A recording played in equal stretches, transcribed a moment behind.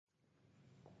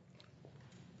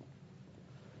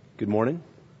Good morning.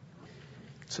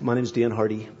 So my name is Dan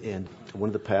Hardy, and I'm one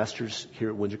of the pastors here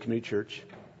at Windsor Community Church.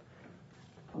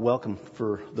 Welcome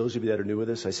for those of you that are new with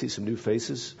us. I see some new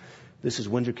faces. This is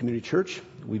Windsor Community Church.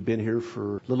 We've been here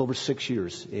for a little over 6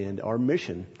 years, and our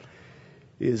mission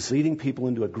is leading people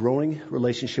into a growing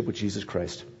relationship with Jesus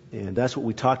Christ. And that's what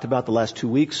we talked about the last 2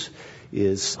 weeks,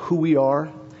 is who we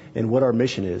are and what our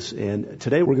mission is. And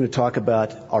today we're going to talk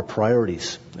about our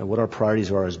priorities and what our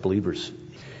priorities are as believers.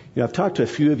 You know, I've talked to a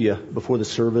few of you before the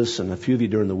service and a few of you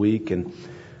during the week, and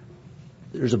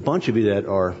there's a bunch of you that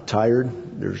are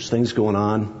tired. There's things going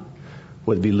on,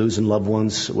 whether it be losing loved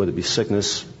ones, whether it be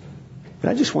sickness.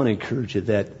 And I just want to encourage you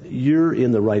that you're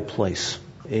in the right place.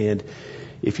 And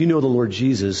if you know the Lord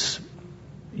Jesus,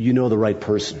 you know the right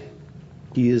person.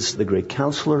 He is the great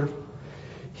counselor.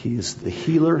 He is the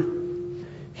healer.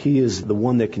 He is the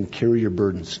one that can carry your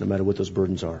burdens, no matter what those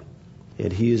burdens are.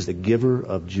 And He is the giver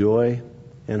of joy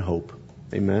and hope.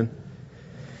 Amen.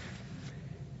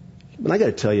 But I got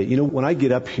to tell you, when I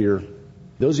get up here,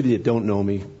 those of you that don't know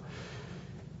me,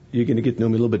 you're going to get to know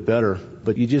me a little bit better,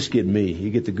 but you just get me. You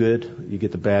get the good, you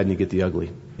get the bad, and you get the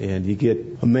ugly. And you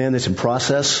get a man that's in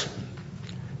process,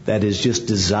 that is just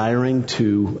desiring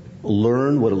to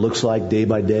learn what it looks like day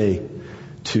by day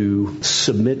to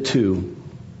submit to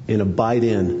and abide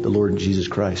in the Lord Jesus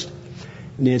Christ.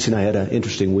 Nancy and I had an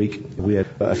interesting week. We had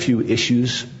a few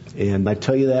issues, and I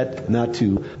tell you that not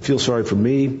to feel sorry for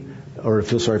me or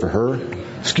feel sorry for her.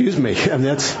 Excuse me. I mean,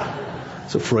 that's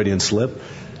a Freudian slip.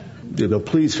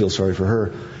 Please feel sorry for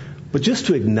her. But just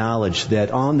to acknowledge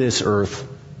that on this earth,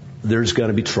 there's going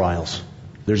to be trials.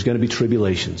 There's going to be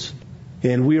tribulations.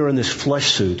 And we are in this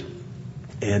flesh suit,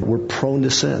 and we're prone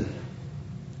to sin.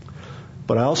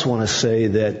 But I also want to say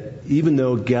that even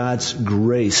though God's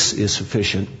grace is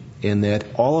sufficient, and that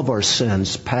all of our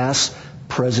sins, past,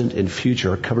 present, and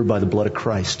future, are covered by the blood of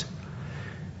Christ,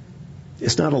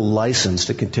 it's not a license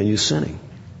to continue sinning.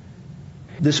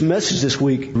 This message this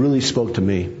week really spoke to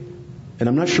me, and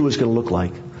I'm not sure what it's going to look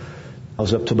like. I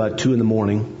was up till about 2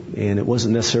 a.m, and it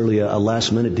wasn't necessarily a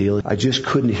last-minute deal. I just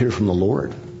couldn't hear from the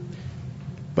Lord.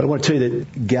 But I want to tell you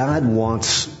that God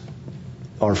wants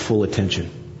our full attention.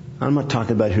 I'm not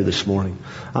talking about here this morning.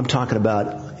 I'm talking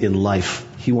about in life.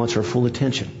 He wants our full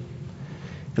attention.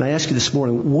 And I ask you this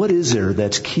morning, what is there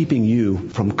that's keeping you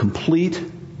from complete,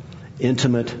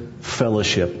 intimate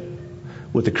fellowship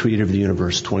with the Creator of the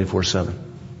universe 24/7?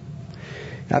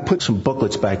 I put some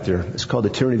booklets back there. It's called The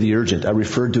Tyranny of the Urgent. I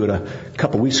referred to it a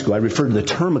couple weeks ago. I referred to the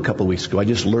term a couple weeks ago. I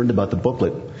just learned about the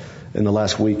booklet in the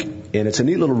last week. And it's a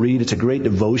neat little read. It's a great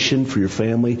devotion for your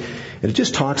family. And it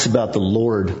just talks about the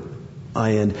Lord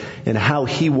and how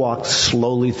He walked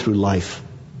slowly through life.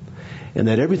 And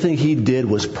that everything He did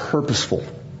was purposeful.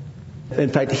 In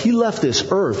fact, He left this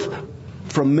earth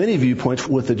from many viewpoints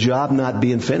with the job not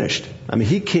being finished. I mean,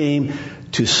 He came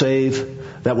to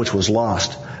save that which was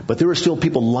lost. But there were still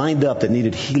people lined up that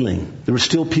needed healing. There were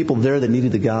still people there that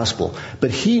needed the gospel.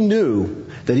 But He knew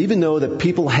that even though that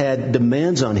people had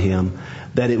demands on Him,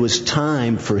 that it was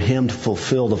time for Him to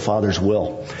fulfill the Father's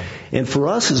will. And for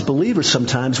us as believers,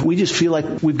 sometimes we just feel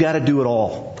like we've got to do it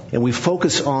all. And we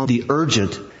focus on the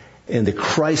urgent and the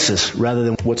crisis rather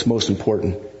than what's most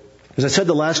important. As I said,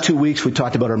 the last 2 weeks we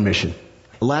talked about our mission.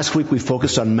 Last week we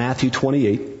focused on Matthew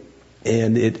 28.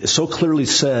 And it so clearly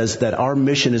says that our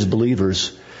mission as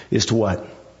believers is to what?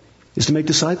 Is to make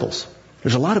disciples.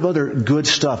 There's a lot of other good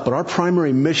stuff, but our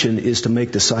primary mission is to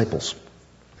make disciples.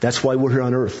 That's why we're here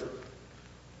on earth.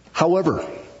 However,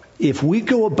 if we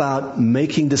go about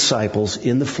making disciples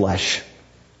in the flesh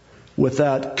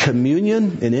without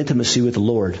communion and intimacy with the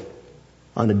Lord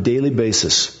on a daily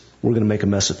basis, we're going to make a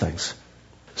mess of things.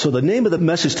 So the name of the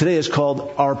message today is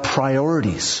called Our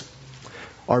Priorities.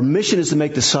 Our mission is to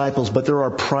make disciples, but there are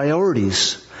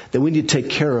priorities that we need to take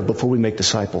care of before we make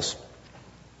disciples.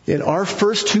 And our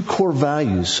first 2 core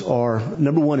values are,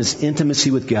 number 1 is intimacy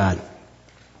with God.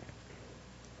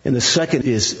 And the second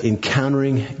is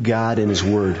encountering God in His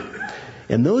Word.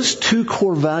 And those 2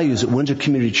 core values at Windsor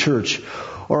Community Church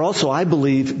are also, I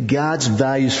believe, God's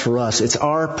values for us. It's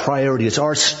our priority. It's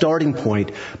our starting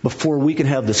point before we can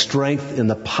have the strength and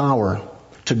the power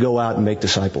to go out and make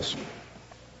disciples.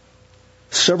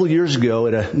 Several years ago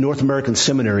at a North American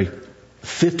seminary,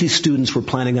 50 students were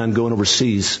planning on going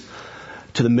overseas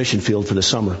to the mission field for the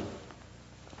summer.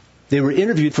 They were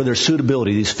interviewed for their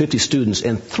suitability, these 50 students,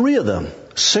 and 3 of them,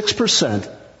 6%,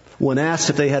 when asked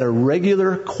if they had a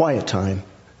regular quiet time,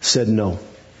 said no.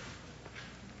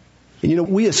 And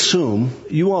we assume,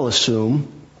 you all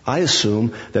assume, I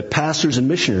assume, that pastors and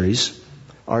missionaries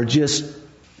are just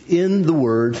in the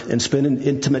Word and spending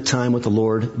intimate time with the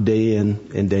Lord day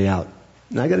in and day out.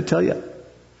 And I got to tell you,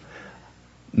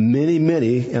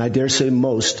 Many, and I dare say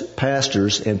most,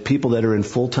 pastors and people that are in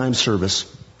full-time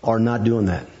service are not doing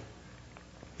that.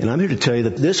 And I'm here to tell you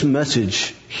that this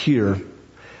message here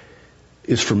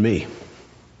is for me.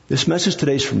 This message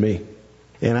today is for me.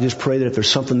 And I just pray that if there's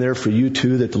something there for you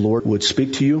too, that the Lord would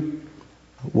speak to you.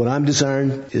 What I'm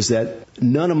desiring is that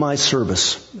none of my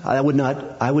service, I would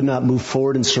not move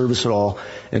forward in service at all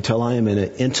until I am in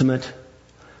an intimate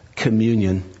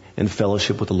communion and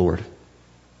fellowship with the Lord.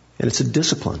 And it's a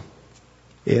discipline.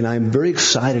 And I'm very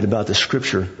excited about the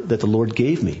scripture that the Lord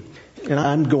gave me. And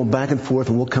I'm going back and forth,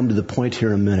 and we'll come to the point here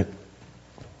in a minute.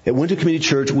 At Winter Community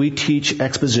Church, we teach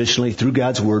expositionally through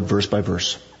God's Word, verse by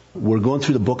verse. We're going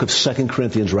through the book of 2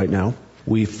 Corinthians right now.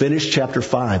 We finished chapter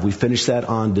 5. We finished that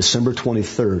on December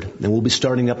 23rd. And we'll be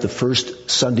starting up the first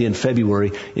Sunday in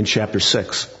February in chapter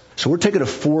 6. So we're taking a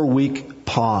 4-week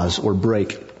pause or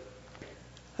break.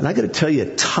 And I got to tell you,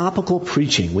 topical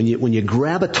preaching, when you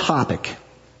grab a topic,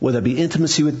 whether it be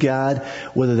intimacy with God,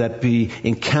 whether that be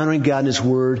encountering God in His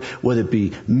Word, whether it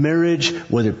be marriage,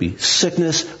 whether it be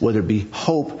sickness, whether it be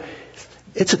hope,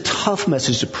 it's a tough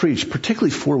message to preach,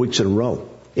 particularly 4 weeks in a row.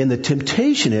 And the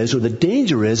temptation is, or the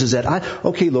danger is that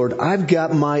okay, Lord, I've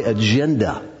got my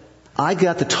agenda. I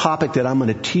got the topic that I'm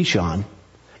going to teach on,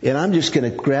 and I'm just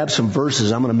going to grab some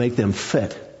verses. I'm going to make them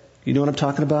fit. You know what I'm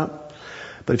talking about?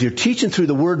 But if you're teaching through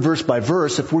the Word verse by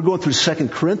verse, if we're going through 2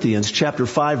 Corinthians chapter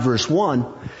 5, verse 1,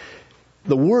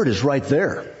 the Word is right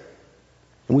there.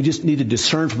 And we just need to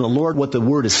discern from the Lord what the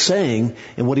Word is saying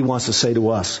and what He wants to say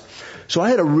to us. So I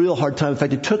had a real hard time. In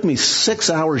fact, it took me 6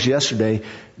 hours yesterday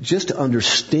just to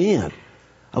understand.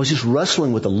 I was just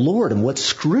wrestling with the Lord and what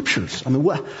scriptures.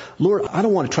 Lord, I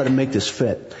don't want to try to make this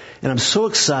fit. And I'm so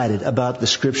excited about the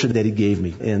scripture that He gave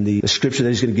me and the scripture that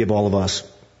He's going to give all of us.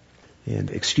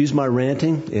 And excuse my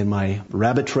ranting and my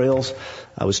rabbit trails.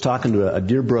 I was talking to a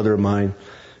dear brother of mine,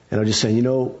 and I was just saying,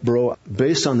 bro,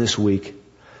 based on this week,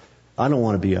 I don't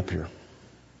want to be up here.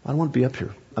 I don't want to be up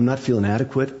here. I'm not feeling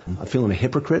adequate. I'm feeling a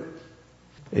hypocrite.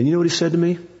 And you know what he said to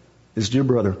me? His dear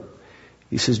brother.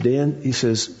 He says, Dan,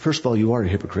 first of all, you are a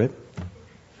hypocrite.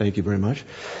 Thank you very much.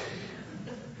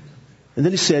 And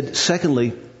then he said,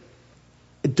 secondly,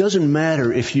 it doesn't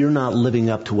matter if you're not living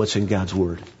up to what's in God's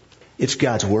Word. It's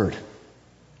God's Word.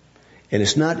 And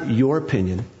it's not your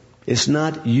opinion. It's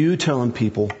not you telling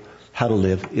people how to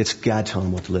live. It's God telling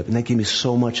them what to live. And that gave me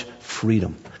so much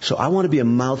freedom. So I want to be a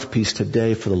mouthpiece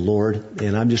today for the Lord.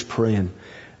 And I'm just praying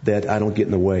that I don't get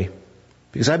in the way.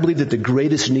 Because I believe that the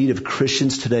greatest need of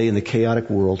Christians today in the chaotic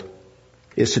world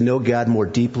is to know God more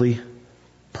deeply,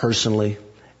 personally,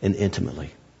 and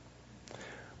intimately.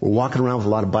 We're walking around with a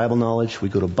lot of Bible knowledge. We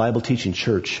go to a Bible teaching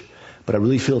church. But I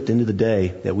really feel at the end of the day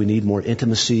that we need more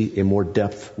intimacy and more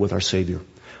depth with our Savior.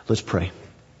 Let's pray.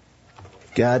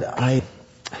 God,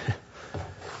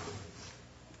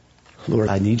 Lord,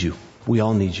 I need You. We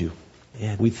all need You.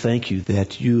 And we thank You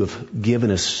that You have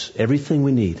given us everything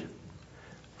we need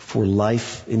for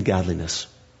life and godliness.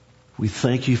 We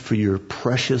thank You for Your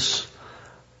precious,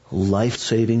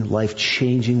 life-saving,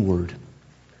 life-changing Word.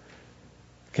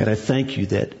 God, I thank You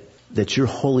that Your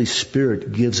Holy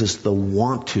Spirit gives us the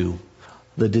want to,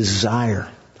 the desire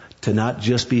to not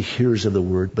just be hearers of the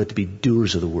Word, but to be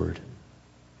doers of the Word.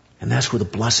 And that's where the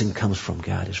blessing comes from,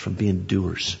 God, is from being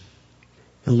doers.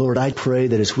 And Lord, I pray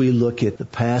that as we look at the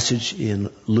passage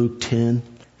in Luke 10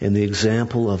 and the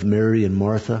example of Mary and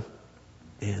Martha,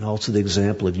 and also the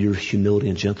example of Your humility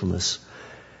and gentleness,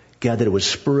 God, that it would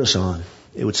spur us on.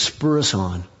 It would spur us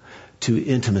on to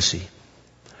intimacy,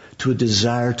 to a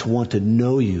desire to want to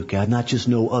know You, God, not just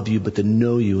know of You, but to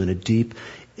know You in a deep,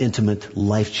 intimate,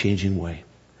 life-changing way.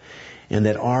 And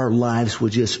that our lives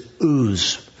would just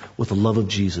ooze with the love of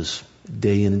Jesus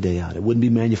day in and day out. It wouldn't be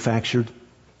manufactured.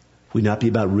 We'd not be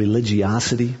about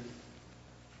religiosity,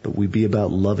 but we'd be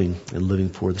about loving and living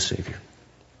for the Savior.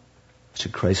 It's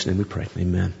in Christ's name we pray.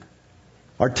 Amen.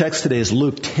 Our text today is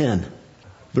Luke 10,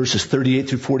 verses 38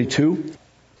 through 42.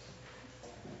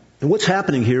 And what's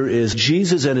happening here is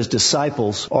Jesus and His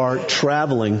disciples are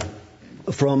traveling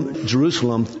from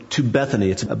Jerusalem to Bethany.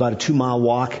 It's about a 2-mile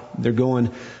walk. They're going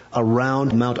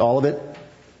around Mount Olivet.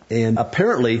 And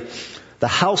apparently, the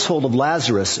household of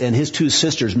Lazarus and his 2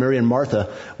 sisters, Mary and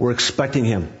Martha, were expecting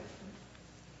him.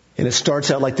 And it starts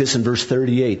out like this in verse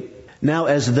 38. Now,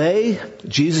 as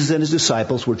Jesus and His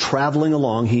disciples, were traveling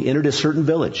along, He entered a certain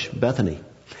village, Bethany.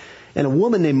 And a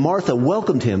woman named Martha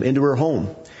welcomed Him into her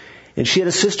home. And she had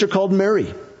a sister called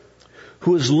Mary,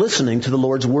 who was listening to the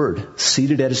Lord's word,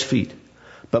 seated at His feet.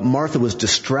 But Martha was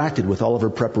distracted with all of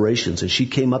her preparations, and she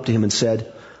came up to Him and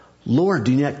said, Lord,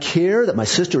 do You not care that my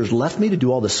sister has left me to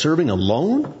do all the serving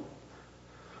alone?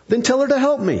 Then tell her to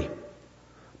help me.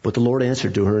 But the Lord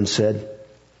answered to her and said,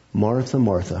 Martha,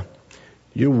 Martha,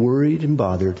 you're worried and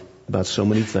bothered about so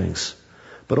many things,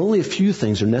 but only a few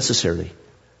things are necessary.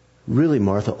 Really,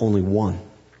 Martha, only one.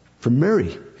 For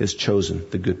Mary has chosen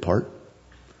the good part,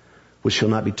 which shall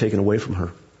not be taken away from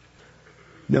her.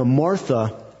 Now,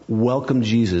 Martha welcomed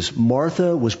Jesus.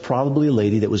 Martha was probably a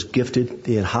lady that was gifted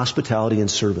in hospitality and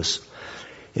service.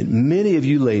 And many of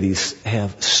you ladies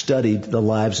have studied the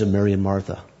lives of Mary and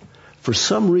Martha. For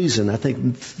some reason, I think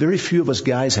very few of us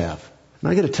guys have. And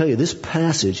I got to tell you, this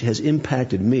passage has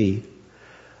impacted me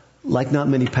like not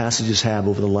many passages have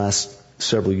over the last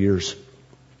several years.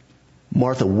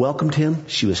 Martha welcomed him.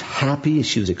 She was happy.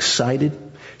 She was excited.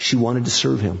 She wanted to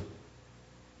serve him.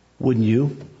 Wouldn't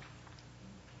you?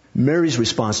 Mary's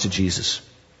response to Jesus.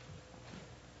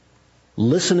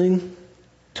 Listening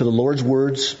to the Lord's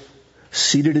words,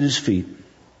 seated at his feet.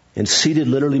 And seated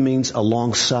literally means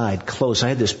alongside, close. I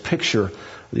had this picture,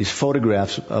 these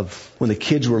photographs of when the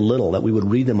kids were little, that we would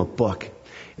read them a book.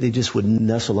 They just would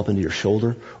nestle up into your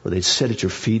shoulder, or they'd sit at your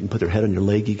feet and put their head on your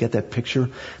leg. You get that picture?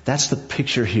 That's the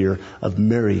picture here of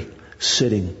Mary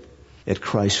sitting at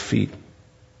Christ's feet.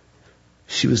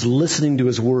 She was listening to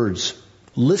his words,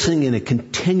 listening in a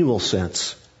continual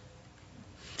sense.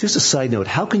 Just a side note,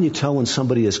 how can you tell when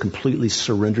somebody is completely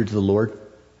surrendered to the Lord?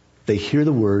 They hear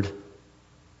the word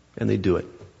and they do it.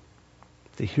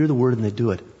 They hear the word and they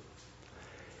do it.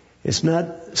 It's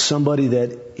not somebody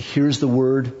that hears the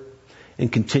word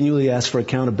and continually asks for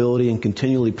accountability and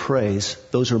continually prays.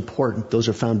 Those are important. Those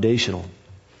are foundational.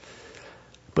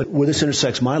 But where this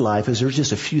intersects my life is there's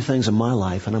just a few things in my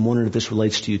life, and I'm wondering if this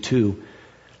relates to you too,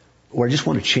 where I just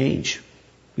want to change.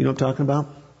 You know what I'm talking about?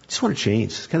 I just want to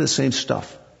change. It's kind of the same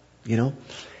stuff, you know?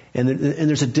 And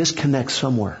there's a disconnect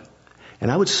somewhere.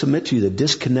 And I would submit to you the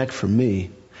disconnect for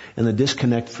me and the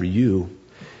disconnect for you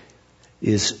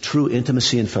is true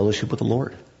intimacy and fellowship with the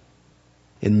Lord.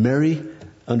 And Mary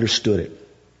understood it.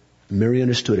 Mary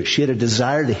understood it. She had a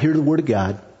desire to hear the Word of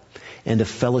God and to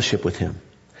fellowship with Him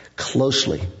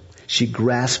closely. She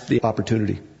grasped the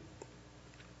opportunity.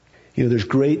 You know, there's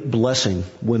great blessing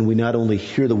when we not only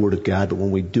hear the Word of God, but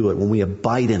when we do it, when we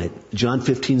abide in it. John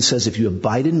 15 says, if you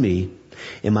abide in me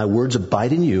and my words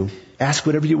abide in you, ask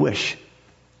whatever you wish.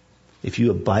 If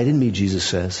you abide in me, Jesus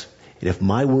says, and if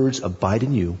my words abide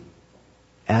in you,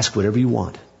 ask whatever you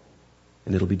want,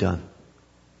 and it'll be done.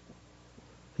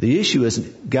 The issue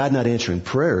isn't God not answering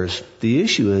prayers. The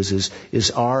issue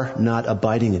is our not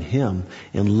abiding in Him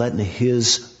and letting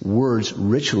His words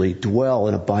richly dwell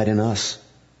and abide in us.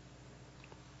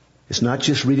 It's not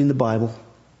just reading the Bible.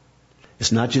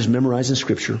 It's not just memorizing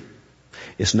Scripture.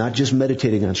 It's not just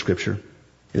meditating on Scripture.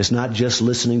 And it's not just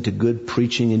listening to good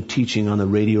preaching and teaching on the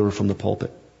radio or from the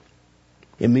pulpit.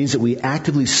 It means that we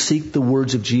actively seek the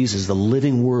words of Jesus, the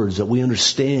living words, that we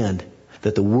understand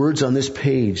that the words on this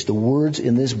page, the words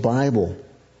in this Bible,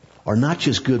 are not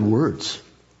just good words.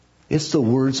 It's the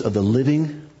words of the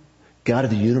living God of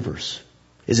the universe.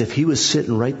 As if He was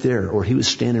sitting right there or He was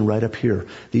standing right up here.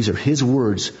 These are His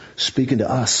words speaking to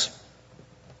us.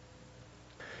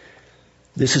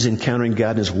 This is encountering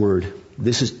God in His Word.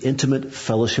 This is intimate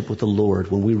fellowship with the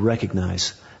Lord when we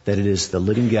recognize that it is the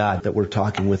living God that we're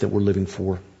talking with, that we're living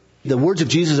for. The words of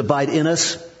Jesus abide in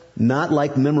us, not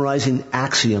like memorizing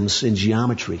axioms in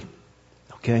geometry.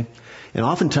 Okay? And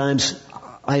oftentimes,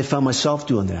 I have found myself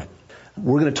doing that.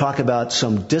 We're going to talk about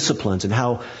some disciplines and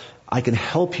how I can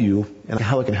help you and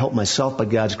how I can help myself by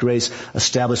God's grace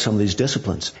establish some of these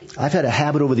disciplines. I've had a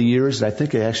habit over the years that I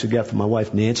think I actually got from my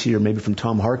wife Nancy or maybe from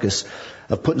Tom Harkis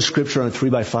of putting Scripture on a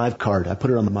 3x5 card. I put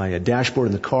it on my dashboard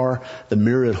in the car, the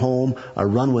mirror at home. I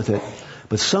run with it.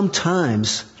 But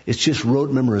sometimes it's just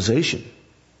rote memorization.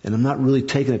 And I'm not really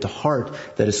taking it to heart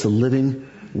that it's the living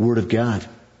Word of God.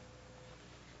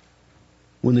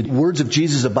 When the words of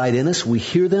Jesus abide in us, we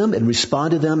hear them and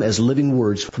respond to them as living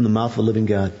words from the mouth of the living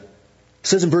God. It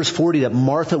says in verse 40 that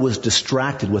Martha was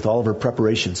distracted with all of her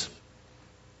preparations.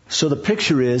 So the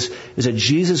picture is that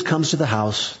Jesus comes to the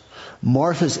house.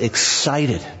 Martha's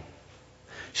excited.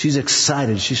 She's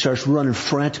excited. She starts running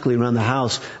frantically around the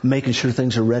house, making sure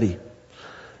things are ready.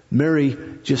 Mary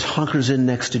just hunkers in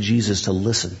next to Jesus to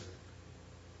listen.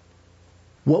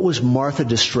 What was Martha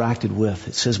distracted with?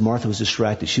 It says Martha was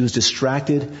distracted. She was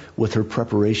distracted with her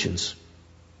preparations.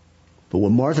 But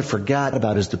what Martha forgot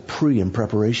about is the pre and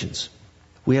preparations.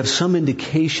 We have some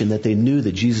indication that they knew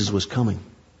that Jesus was coming.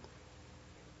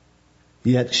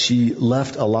 Yet she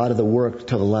left a lot of the work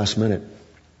till the last minute.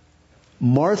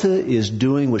 Martha is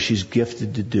doing what she's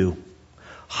gifted to do.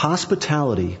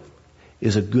 Hospitality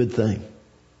is a good thing.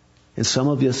 And some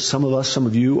of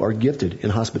you are gifted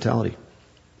in hospitality.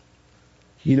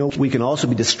 You know, we can also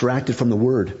be distracted from the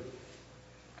Word.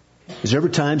 Is there ever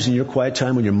times in your quiet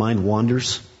time when your mind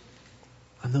wanders?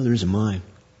 I know there is in mine.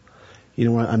 You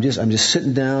know, I'm just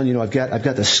sitting down. You know, I've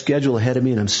got the schedule ahead of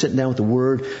me, and I'm sitting down with the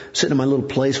Word, sitting in my little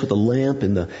place with the lamp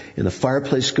and the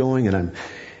fireplace going, and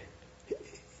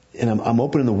I'm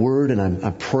opening the Word, and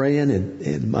I'm praying,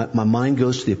 and my mind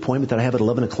goes to the appointment that I have at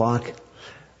 11 o'clock.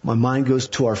 My mind goes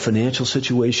to our financial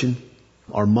situation.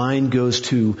 Our mind goes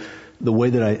to the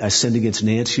way that I sinned against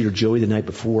Nancy or Joey the night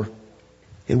before.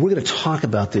 And we're going to talk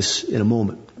about this in a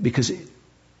moment, because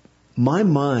my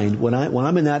mind, when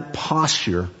I'm in that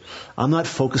posture, I'm not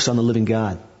focused on the living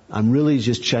God. I'm really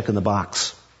just checking the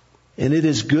box. And it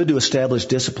is good to establish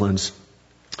disciplines,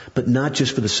 but not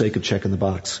just for the sake of checking the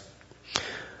box.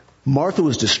 Martha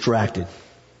was distracted.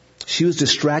 She was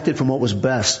distracted from what was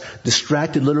best.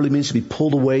 Distracted literally means to be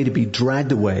pulled away, to be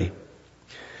dragged away.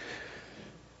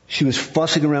 She was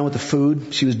fussing around with the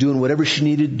food. She was doing whatever she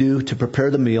needed to do to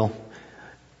prepare the meal,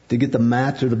 to get the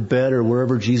mat or the bed or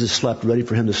wherever Jesus slept ready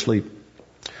for him to sleep.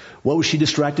 What was she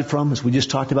distracted from? As we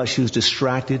just talked about, she was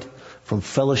distracted from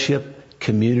fellowship,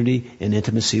 community, and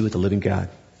intimacy with the living God.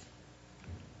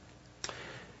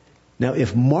 Now,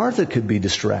 if Martha could be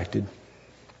distracted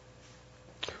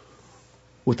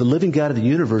with the living God of the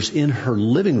universe in her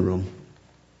living room,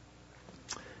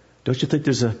 don't you think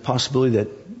there's a possibility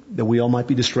that we all might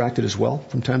be distracted as well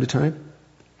from time to time?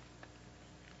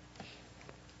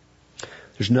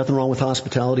 There's nothing wrong with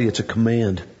hospitality. It's a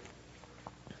command.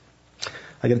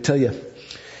 I got to tell you,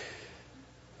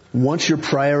 once your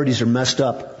priorities are messed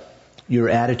up, your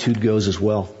attitude goes as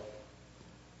well.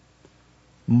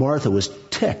 Martha was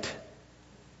ticked.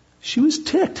 She was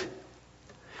ticked.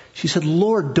 She said,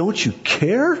 Lord, don't you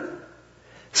care?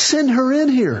 Send her in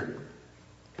here.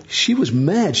 She was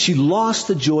mad. She lost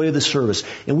the joy of the service.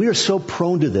 And we are so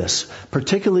prone to this,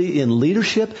 particularly in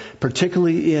leadership,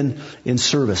 particularly in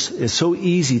service. It's so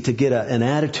easy to get an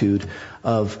attitude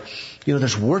of,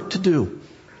 there's work to do.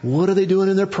 What are they doing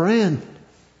in there praying?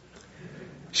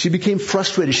 She became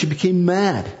frustrated. She became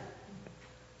mad.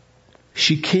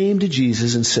 She came to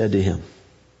Jesus and said to him,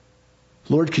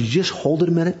 Lord, could you just hold it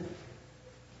a minute?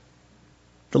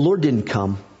 The Lord didn't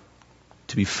come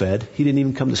to be fed. He didn't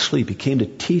even come to sleep. He came to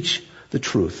teach the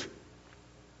truth.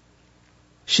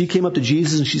 She came up to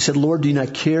Jesus and she said, Lord, do you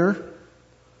not care?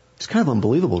 It's kind of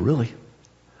unbelievable, really.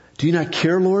 Do you not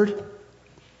care, Lord?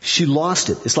 She lost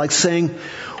it. It's like saying,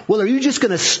 well, are you just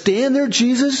going to stand there,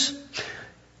 Jesus,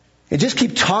 and just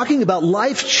keep talking about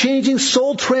life-changing,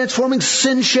 soul-transforming,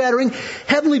 sin-shattering,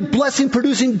 heavenly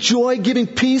blessing-producing, joy-giving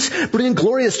peace, bringing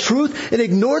glorious truth, and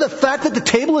ignore the fact that the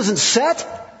table isn't set?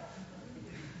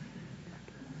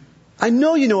 I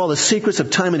know you know all the secrets of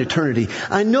time and eternity.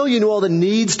 I know you know all the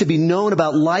needs to be known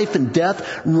about life and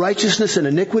death, righteousness and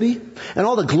iniquity, and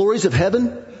all the glories of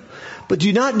heaven. But do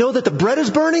you not know that the bread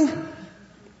is burning?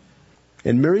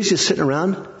 And Mary's just sitting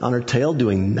around on her tail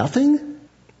doing nothing?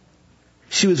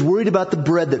 She was worried about the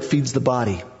bread that feeds the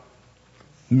body.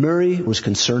 Mary was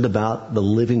concerned about the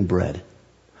living bread,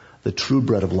 the true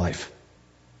bread of life.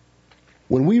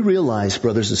 When we realize,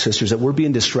 brothers and sisters, that we're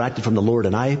being distracted from the Lord,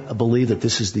 and I believe that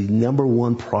this is the number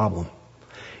one problem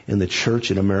in the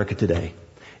church in America today,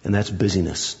 and that's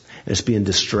busyness. It's being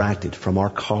distracted from our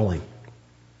calling.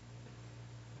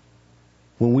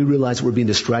 When we realize we're being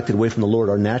distracted away from the Lord,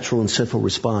 our natural and sinful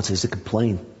response is to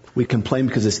complain. We complain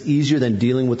because it's easier than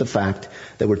dealing with the fact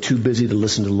that we're too busy to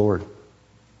listen to the Lord.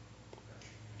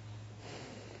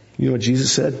 You know what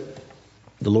Jesus said?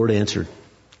 The Lord answered.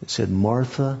 He said,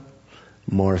 Martha,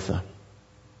 Martha,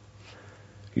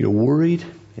 you're worried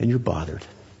and you're bothered.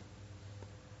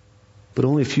 But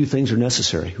only a few things are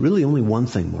necessary. Really only one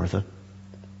thing, Martha.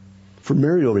 For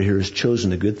Mary over here has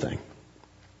chosen a good thing.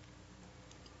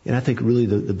 And I think really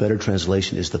the better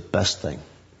translation is the best thing.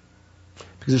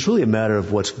 Because it's really a matter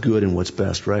of what's good and what's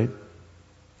best, right?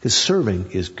 Because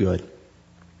serving is good.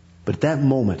 But at that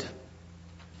moment,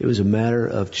 it was a matter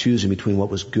of choosing between what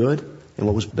was good and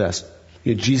what was best.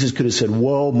 Jesus could have said,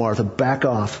 whoa, Martha, back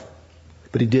off.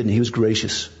 But he didn't. He was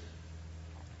gracious.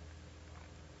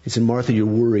 He said, Martha, you're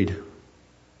worried.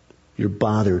 You're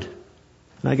bothered.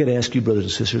 And I got to ask you, brothers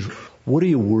and sisters, what are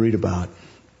you worried about?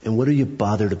 And what are you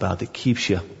bothered about that keeps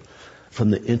you from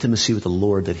the intimacy with the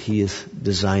Lord that He has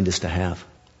designed us to have?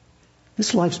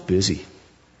 This life's busy.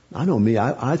 I know me.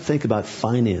 I think about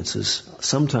finances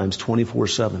sometimes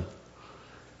 24/7.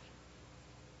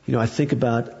 I think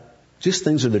about just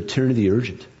things that are eternity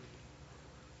urgent.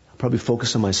 I probably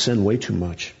focus on my sin way too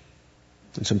much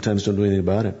and sometimes don't do anything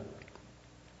about it.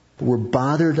 But we're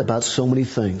bothered about so many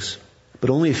things. But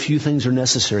only a few things are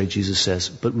necessary, Jesus says,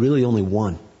 but really only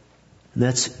one. And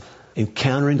that's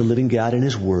encountering the living God in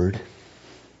His Word,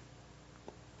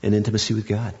 and intimacy with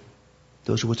God.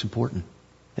 Those are what's important.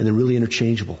 And they're really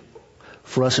interchangeable.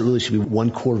 For us, it really should be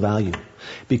one core value.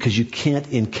 Because you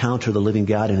can't encounter the living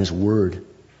God in His Word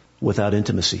without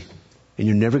intimacy. And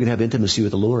you're never going to have intimacy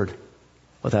with the Lord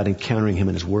without encountering Him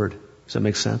in His Word. Does that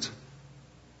make sense?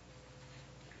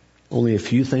 Only a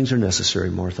few things are necessary,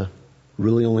 Martha.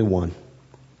 Really only one.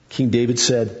 King David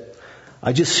said,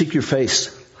 I just seek your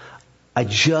face. I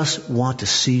just want to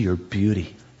see your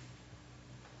beauty.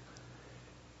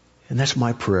 And that's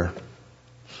my prayer.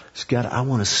 It's, God, I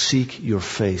want to seek your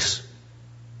face.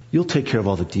 You'll take care of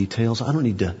all the details. I don't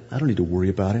need to worry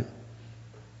about it.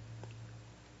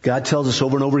 God tells us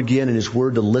over and over again in His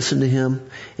Word to listen to Him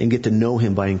and get to know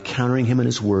Him by encountering Him in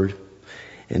His Word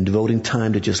and devoting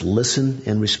time to just listen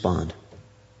and respond.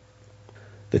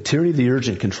 The tyranny of the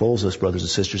urgent controls us, brothers and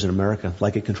sisters, in America,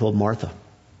 like it controlled Martha.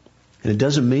 And it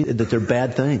doesn't mean that they're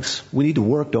bad things. We need to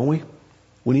work, don't we?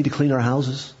 We need to clean our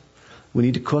houses. We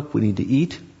need to cook. We need to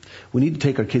eat. We need to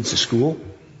take our kids to school.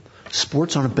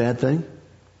 Sports aren't a bad thing.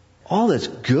 All that's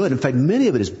good. In fact, many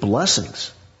of it is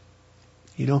blessings.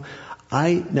 You know,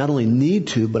 I not only need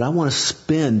to, but I want to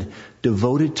spend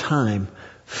devoted time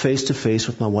face to face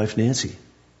with my wife, Nancy.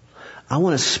 I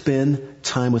want to spend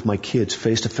time with my kids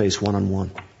face to face,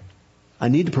 one-on-one. I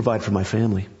need to provide for my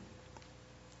family.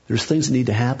 There's things that need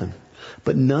to happen.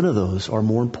 But none of those are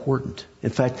more important.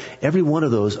 In fact, every one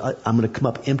of those I'm going to come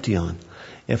up empty on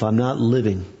if I'm not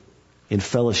living in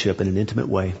fellowship in an intimate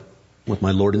way with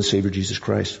my Lord and Savior Jesus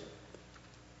Christ.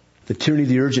 The tyranny of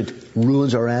the urgent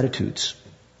ruins our attitudes.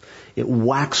 It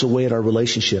whacks away at our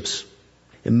relationships.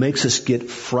 It makes us get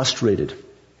frustrated.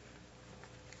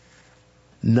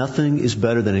 Nothing is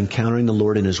better than encountering the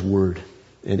Lord in His Word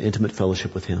and intimate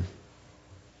fellowship with Him.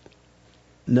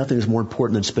 Nothing is more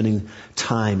important than spending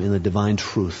time in the divine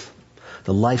truth,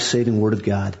 the life-saving Word of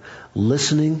God,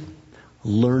 listening,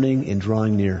 learning, and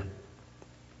drawing near.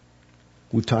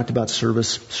 We've talked about service.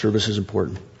 Service is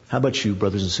important. How about you,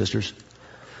 brothers and sisters?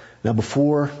 Now,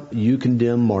 before you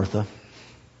condemn Martha,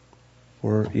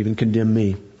 or even condemn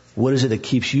me, what is it that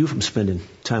keeps you from spending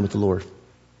time with the Lord?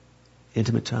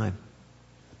 Intimate time.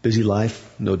 Busy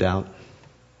life, no doubt.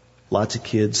 Lots of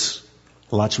kids,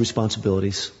 lots of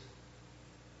responsibilities.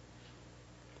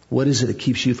 What is it that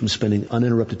keeps you from spending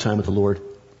uninterrupted time with the Lord?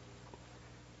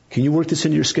 Can you work this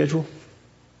into your schedule?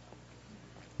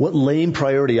 What lame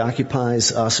priority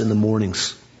occupies us in the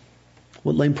mornings?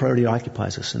 What lame priority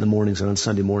occupies us in the mornings and on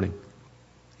Sunday morning?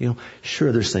 You know,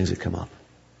 sure, there's things that come up.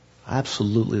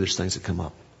 Absolutely, there's things that come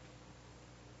up.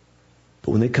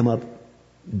 But when they come up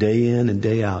day in and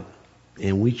day out,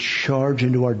 and we charge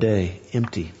into our day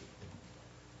empty,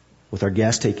 with our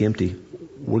gas tank empty,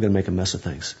 we're going to make a mess of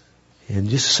things. And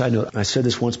just a side note, I said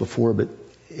this once before, but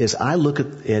as I look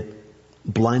at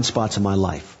blind spots in my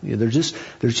life, you know, there's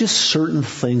just certain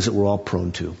things that we're all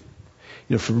prone to. You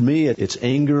know, for me, it's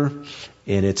anger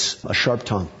and it's a sharp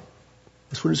tongue.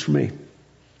 That's what it is for me.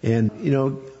 And, you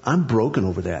know, I'm broken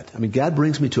over that. I mean, God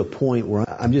brings me to a point where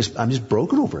I'm just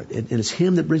broken over it. And it's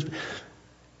Him that brings me.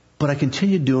 But I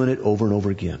continue doing it over and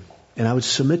over again. And I would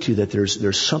submit to you that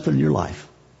there's something in your life.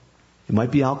 It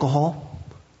might be alcohol.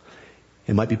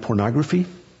 It might be pornography.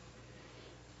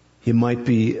 It might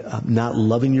be not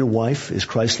loving your wife as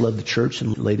Christ loved the church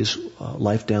and laid His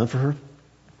life down for her.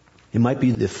 It might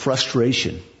be the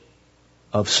frustration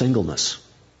of singleness.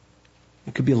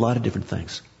 It could be a lot of different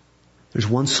things. There's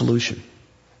one solution.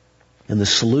 And the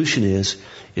solution is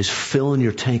filling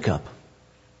your tank up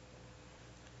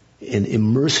and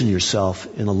immersing yourself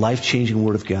in the life-changing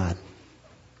Word of God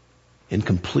in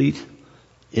complete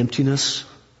emptiness,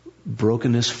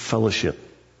 brokenness, fellowship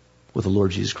with the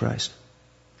Lord Jesus Christ.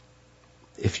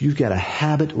 If you've got a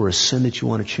habit or a sin that you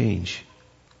want to change,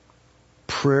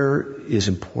 prayer is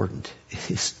important.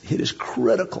 It is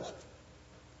critical.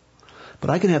 But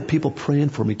I can have people praying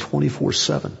for me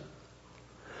 24/7.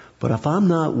 But if I'm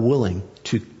not willing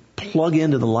to plug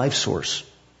into the life source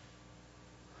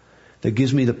that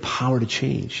gives me the power to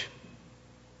change,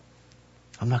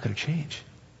 I'm not going to change.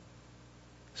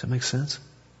 Does that make sense?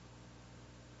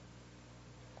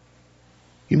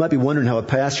 You might be wondering how a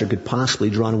pastor could possibly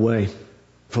be drawn away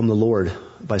from the Lord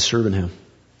by serving Him.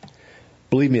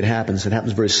 Believe me, it happens. It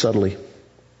happens very subtly.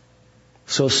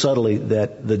 So subtly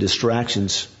that the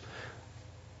distractions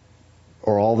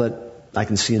are all that I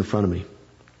can see in front of me.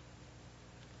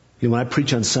 You know, when I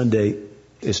preach on Sunday,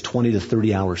 it's 20 to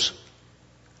 30 hours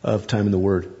of time in the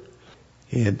Word.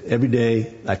 And every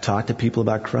day I talk to people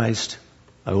about Christ.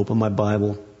 I open my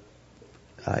Bible.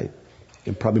 I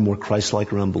am probably more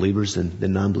Christ-like around believers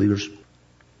than non-believers.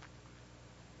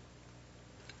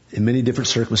 In many different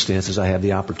circumstances, I have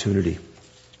the opportunity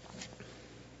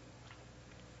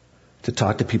to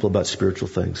talk to people about spiritual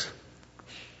things.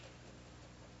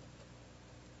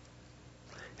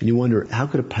 And you wonder, how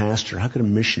could a pastor, how could a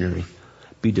missionary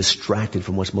be distracted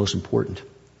from what's most important?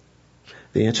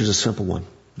 The answer is a simple one,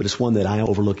 but it's one that I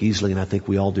overlook easily, and I think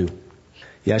we all do.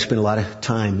 Yeah, I spend a lot of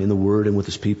time in the Word and with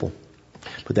His people,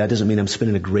 but that doesn't mean I'm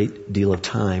spending a great deal of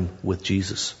time with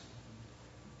Jesus.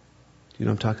 Do you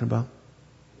know what I'm talking about?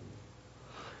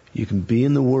 You can be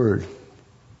in the Word,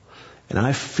 and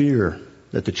I fear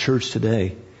that the church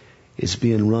today is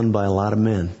being run by a lot of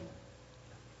men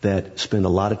that spend a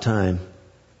lot of time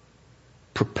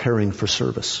preparing for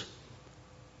service,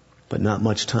 but not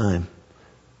much time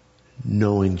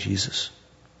knowing Jesus.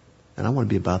 And I want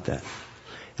to be about that.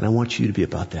 And I want you to be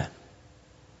about that.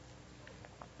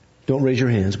 Don't raise your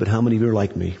hands, but how many of you are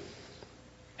like me?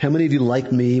 How many of you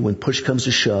like me when push comes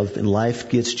to shove and life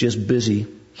gets just busy,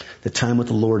 the time with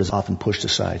the Lord is often pushed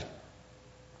aside?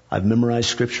 I've memorized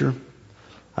Scripture.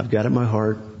 I've got it in my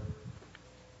heart.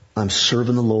 I'm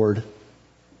serving the Lord.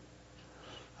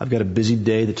 I've got a busy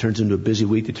day that turns into a busy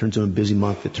week, that turns into a busy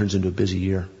month, that turns into a busy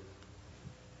year.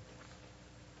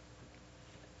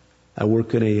 I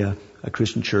work in a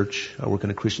Christian church. I work in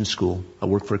a Christian school. I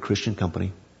work for a Christian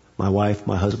company. My wife,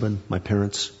 my husband, my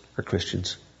parents are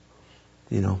Christians.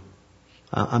 You know,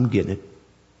 I'm getting it.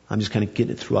 I'm just kind of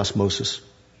getting it through osmosis.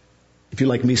 If you're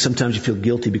like me, sometimes you feel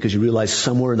guilty because you realize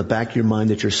somewhere in the back of your mind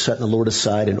that you're setting the Lord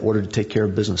aside in order to take care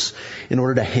of business, in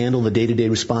order to handle the day-to-day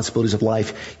responsibilities of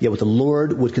life. Yet what the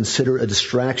Lord would consider a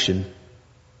distraction,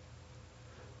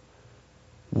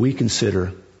 we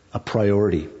consider a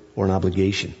priority or an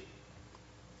obligation.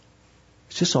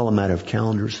 It's just all a matter of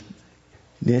calendars.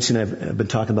 Nancy and I have been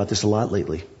talking about this a lot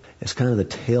lately. It's kind of the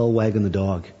tail wagging the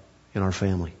dog in our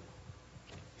family.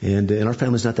 And our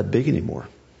family's not that big anymore.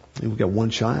 We've got one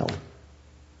child.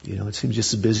 You know, it seems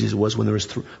just as busy as it was when there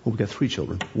was we've got 3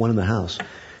 children, 1 in the house. It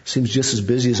seems just as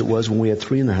busy as it was when we had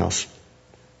 3 in the house.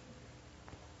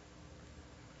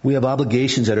 We have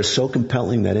obligations that are so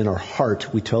compelling that in our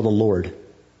heart we tell the Lord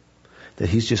that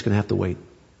He's just going to have to wait.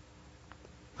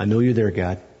 I know you're there,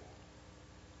 God.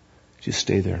 Just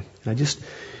stay there. And is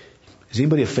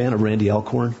anybody a fan of Randy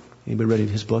Alcorn? Anybody read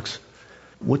his books?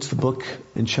 What's the book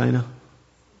in China?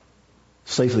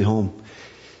 Safely Home.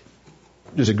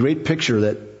 There's a great picture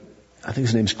that, I think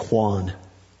his name's Quan,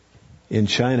 in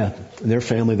China, and their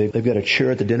family, they've got a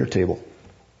chair at the dinner table.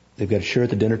 They've got a chair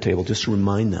at the dinner table just to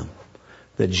remind them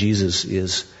that Jesus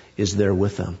is there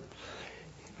with them.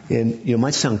 And, you know, it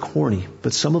might sound corny,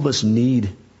 but some of us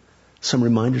need some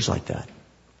reminders like that.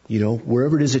 You know,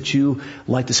 wherever it is that you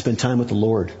like to spend time with the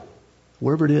Lord,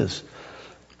 wherever it is,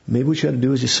 maybe what you got to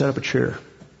do is just set up a chair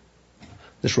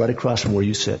that's right across from where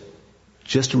you sit.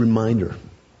 Just a reminder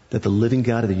that the living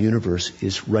God of the universe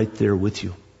is right there with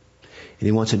you. And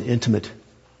He wants an intimate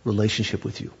relationship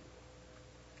with you.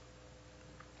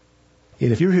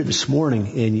 And if you're here this morning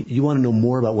and you want to know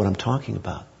more about what I'm talking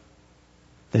about,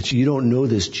 that you don't know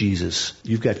this Jesus,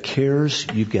 you've got cares,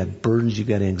 you've got burdens, you've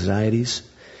got anxieties,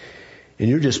 and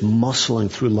you're just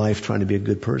muscling through life trying to be a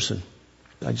good person,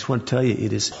 I just want to tell you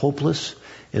it is hopeless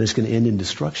and it's going to end in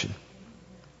destruction.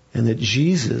 And that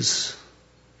Jesus,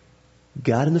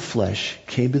 God in the flesh,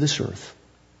 came to this earth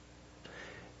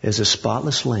as a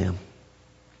spotless lamb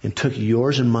and took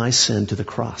yours and my sin to the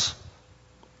cross.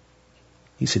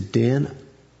 He said, Dan,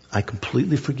 I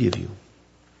completely forgive you.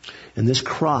 And this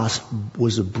cross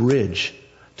was a bridge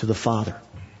to the Father.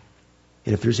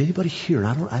 And if there's anybody here, and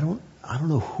I don't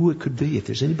know who it could be, if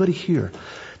there's anybody here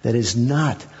that is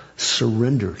not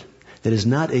surrendered, that is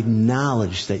not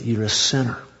acknowledged that you're a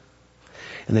sinner,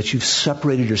 and that you've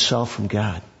separated yourself from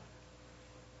God,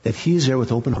 that He's there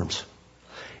with open arms.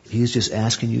 He is just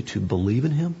asking you to believe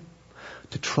in Him,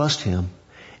 to trust Him,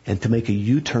 and to make a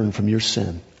U-turn from your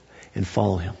sin and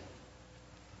follow Him.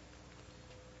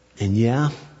 And yeah,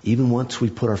 even once we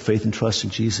put our faith and trust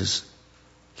in Jesus,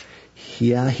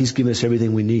 yeah, He's given us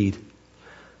everything we need.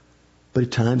 But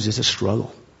at times it's a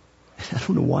struggle. I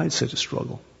don't know why it's such a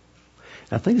struggle.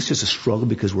 I think it's just a struggle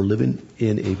because we're living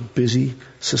in a busy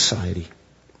society.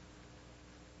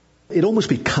 It'd almost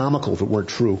be comical if it weren't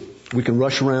true. We can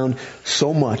rush around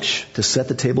so much to set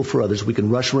the table for others. We can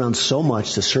rush around so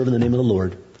much to serve in the name of the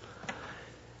Lord.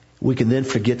 We can then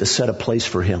forget to set a place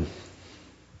for Him.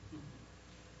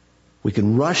 We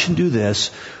can rush and do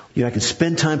this. You know, I can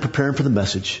spend time preparing for the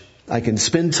message. I can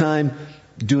spend time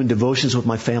doing devotions with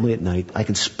my family at night. I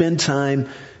can spend time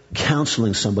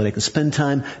counseling somebody. I can spend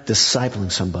time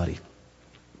discipling somebody.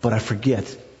 But I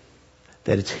forget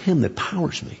that it's Him that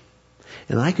powers me.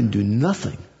 And I can do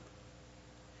nothing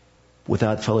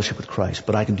without fellowship with Christ.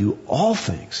 But I can do all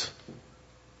things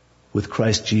with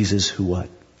Christ Jesus who what?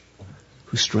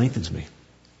 Who strengthens me.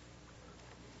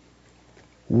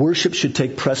 Worship should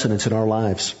take precedence in our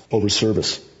lives over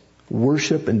service.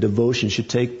 Worship and devotion should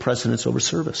take precedence over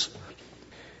service.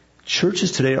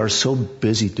 Churches today are so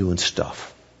busy doing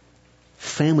stuff.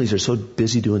 Families are so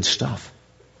busy doing stuff.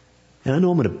 And I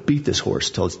know I'm going to beat this horse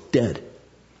till it's dead.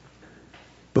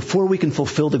 Before we can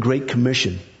fulfill the Great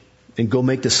Commission and go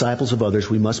make disciples of others,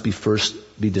 we must first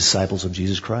be disciples of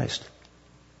Jesus Christ.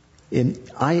 And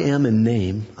I am in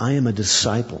name, I am a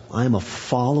disciple. I am a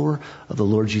follower of the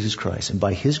Lord Jesus Christ. And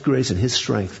by His grace and His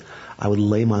strength, I would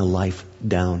lay my life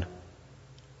down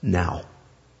now.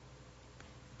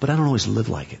 But I don't always live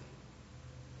like it.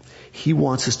 He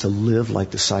wants us to live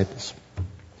like disciples.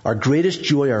 Our greatest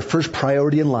joy, our first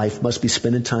priority in life must be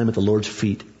spending time at the Lord's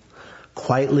feet,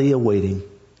 quietly awaiting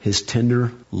His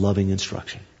tender, loving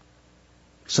instruction.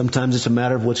 Sometimes it's a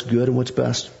matter of what's good and what's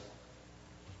best.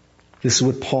 This is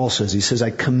what Paul says. He says, I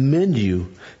commend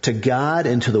you to God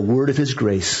and to the word of His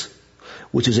grace,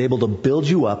 which is able to build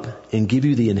you up and give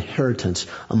you the inheritance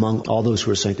among all those who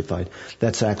are sanctified.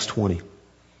 That's Acts 20.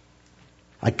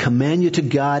 I commend you to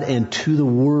God and to the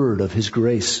word of His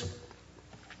grace.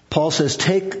 Paul says,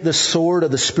 take the sword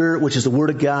of the Spirit, which is the Word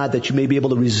of God, that you may be able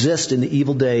to resist in the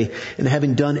evil day, and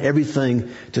having done everything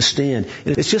to stand.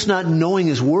 And it's just not knowing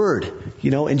His Word,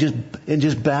 and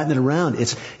just batting it around.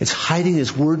 It's hiding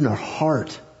His Word in our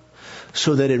heart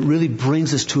so that it really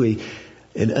brings us to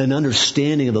an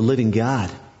understanding of the living God.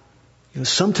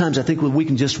 Sometimes I think we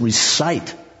can just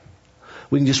recite.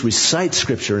 We can just recite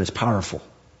Scripture and it's powerful.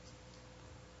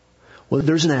 Well,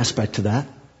 there's an aspect to that.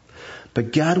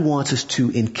 But God wants us to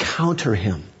encounter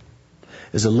Him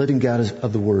as the living God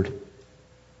of the Word.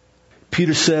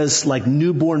 Peter says, like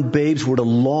newborn babes, we're to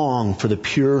long for the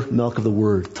pure milk of the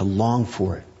Word, to long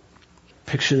for it.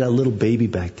 Picture that little baby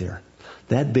back there.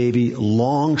 That baby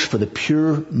longs for the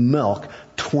pure milk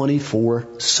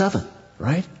 24/7,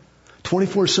 right?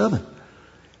 24/7.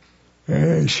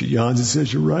 And she yawns and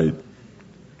says, you're right.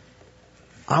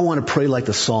 I want to pray like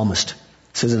the psalmist.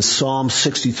 It says in Psalm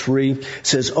 63, it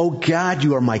says, Oh God,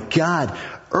 you are my God.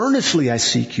 Earnestly I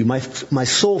seek you. My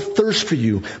soul thirsts for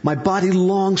you. My body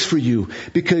longs for you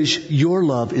because your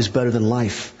love is better than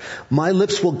life. My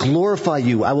lips will glorify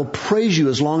you. I will praise you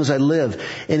as long as I live.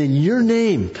 And in your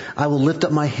name I will lift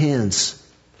up my hands.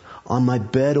 On my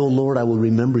bed, O Lord, I will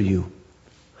remember you.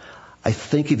 I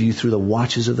think of you through the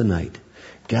watches of the night.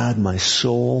 God, my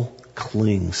soul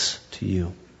clings to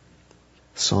you.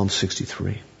 Psalm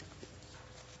 63.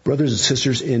 Brothers and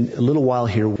sisters, in a little while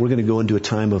here, we're going to go into a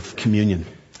time of communion,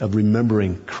 of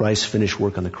remembering Christ's finished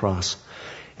work on the cross.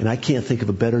 And I can't think of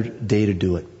a better day to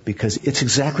do it because it's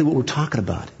exactly what we're talking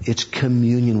about. It's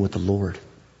communion with the Lord.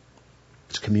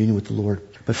 It's communion with the Lord.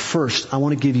 But first, I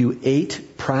want to give you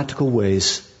 8 practical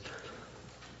ways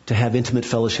to have intimate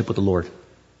fellowship with the Lord.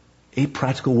 8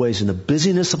 practical ways in the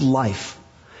busyness of life.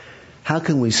 How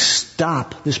can we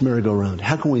stop this merry-go-round?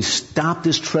 How can we stop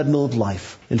this treadmill of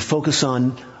life and focus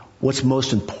on what's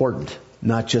most important,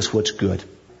 not just what's good?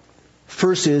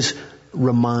 First is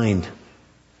remind.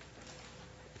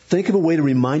 Think of a way to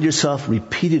remind yourself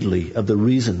repeatedly of the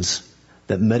reasons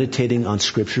that meditating on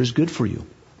Scripture is good for you.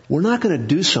 We're not going to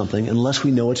do something unless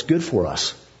we know it's good for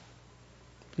us.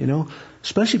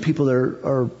 Especially people that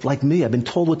are like me. I've been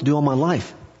told what to do all my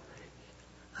life.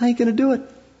 I ain't going to do it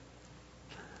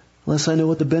unless I know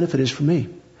what the benefit is for me.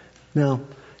 Now,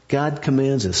 God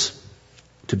commands us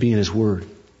to be in His Word.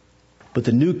 But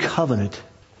the new covenant,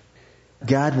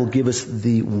 God will give us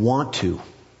the want to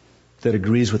that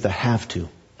agrees with the have to.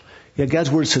 Yeah,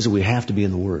 God's Word says that we have to be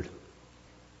in the Word.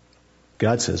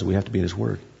 God says we have to be in His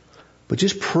Word. But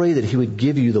just pray that He would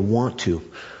give you the want to.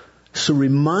 So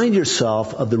remind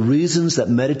yourself of the reasons that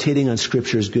meditating on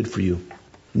Scripture is good for you.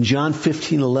 In John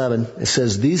 15:11, it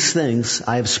says, These things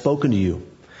I have spoken to you,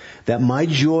 that my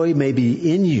joy may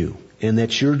be in you, and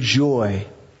that your joy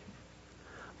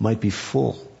might be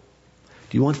full.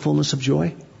 Do you want fullness of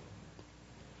joy?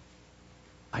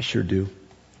 I sure do.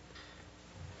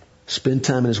 Spend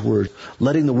time in His Word.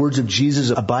 Letting the words of Jesus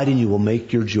abide in you will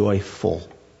make your joy full.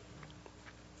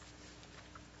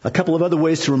 A couple of other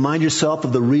ways to remind yourself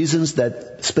of the reasons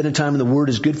that spending time in the Word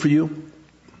is good for you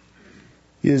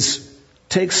is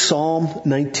take Psalm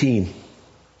 19,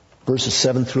 verses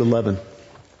 7 through 11.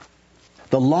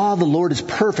 The law of the Lord is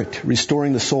perfect,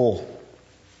 restoring the soul.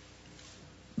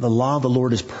 The law of the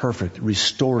Lord is perfect,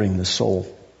 restoring the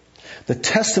soul. The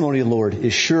testimony of the Lord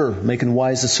is sure, making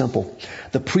wise the simple.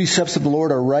 The precepts of the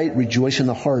Lord are right, rejoicing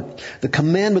the heart. The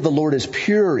commandment of the Lord is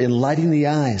pure, enlightening the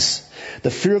eyes.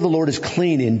 The fear of the Lord is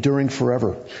clean, enduring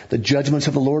forever. The judgments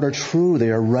of the Lord are true, they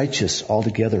are righteous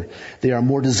altogether. They are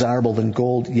more desirable than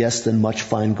gold, yes, than much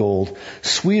fine gold.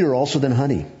 Sweeter also than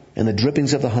honey, and the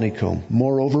drippings of the honeycomb.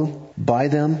 Moreover, by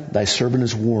them thy servant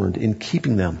is warned. In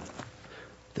keeping them,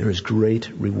 there is great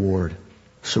reward.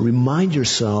 So remind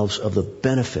yourselves of the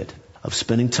benefit of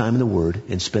spending time in the Word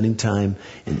and spending time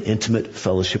in intimate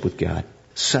fellowship with God.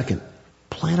 Second,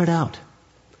 plan it out.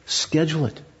 Schedule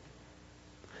it.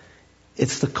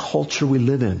 It's the culture we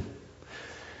live in.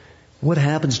 What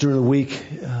happens during the week,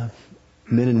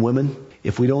 men and women,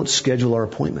 if we don't schedule our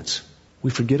appointments? We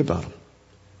forget about them.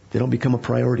 They don't become a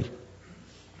priority.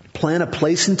 Plan a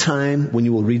place and time when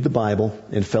you will read the Bible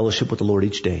and fellowship with the Lord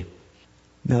each day.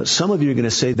 Now, some of you are going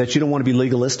to say that you don't want to be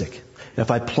legalistic. If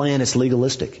I plan, it's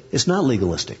legalistic. It's not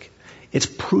legalistic. It's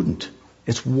prudent.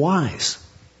 It's wise.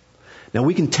 Now,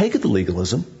 we can take it to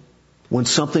legalism when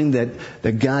something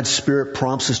that God's Spirit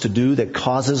prompts us to do that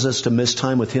causes us to miss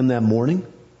time with Him that morning.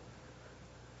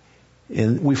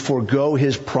 And we forego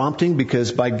His prompting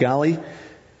because, by golly,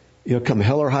 come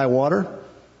hell or high water,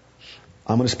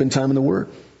 I'm going to spend time in the Word.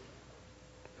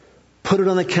 Put it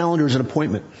on the calendar as an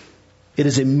appointment. It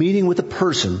is a meeting with a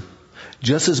person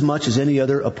just as much as any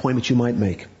other appointment you might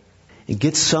make. And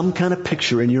get some kind of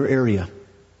picture in your area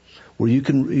where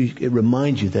it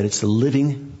reminds you that it's the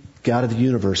living God of the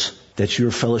universe that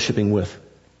you're fellowshipping with.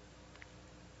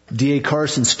 D.A.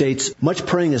 Carson states, much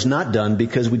praying is not done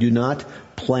because we do not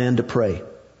plan to pray.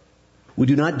 We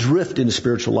do not drift into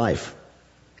spiritual life.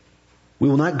 We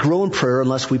will not grow in prayer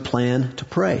unless we plan to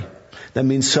pray. That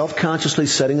means self-consciously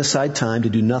setting aside time to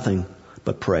do nothing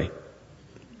but pray.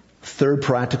 Third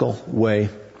practical way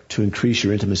to increase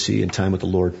your intimacy and time with the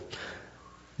Lord.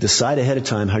 Decide ahead of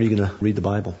time how are you going to read the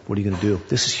Bible. What are you going to do?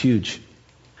 This is huge.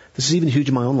 This is even huge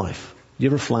in my own life. You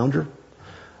ever flounder?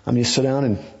 I mean, you sit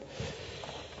down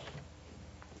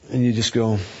and you just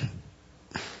go,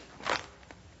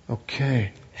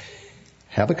 okay,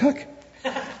 Habakkuk?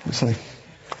 It's like,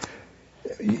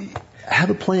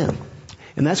 have a plan.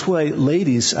 And that's why,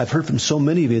 ladies, I've heard from so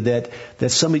many of you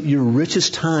that some of your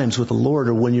richest times with the Lord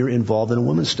are when you're involved in a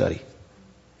women's study.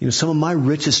 Some of my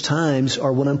richest times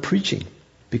are when I'm preaching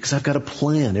because I've got a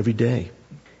plan every day.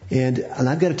 And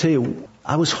I've got to tell you,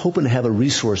 I was hoping to have a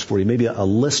resource for you, maybe a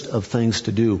list of things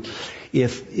to do.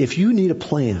 If you need a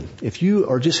plan, if you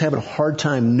are just having a hard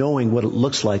time knowing what it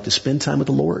looks like to spend time with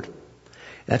the Lord,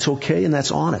 that's okay and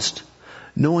that's honest.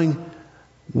 Knowing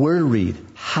where to read,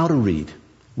 how to read,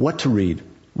 what to read.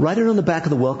 Write it on the back of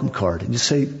the welcome card and just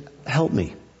say, help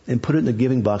me, and put it in the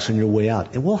giving box on your way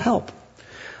out. It will help.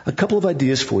 A couple of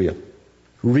ideas for you.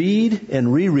 Read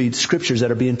and reread scriptures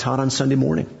that are being taught on Sunday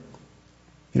morning.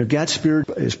 God's Spirit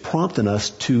is prompting us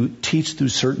to teach through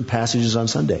certain passages on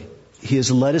Sunday. He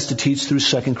has led us to teach through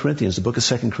 2 Corinthians, the book of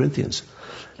 2 Corinthians.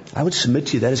 I would submit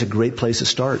to you that is a great place to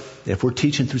start. If we're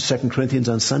teaching through 2 Corinthians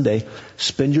on Sunday,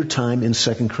 spend your time in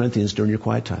 2 Corinthians during your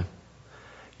quiet time.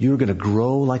 You're going to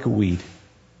grow like a weed.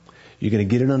 You're going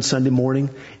to get it on Sunday morning,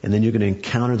 and then you're going to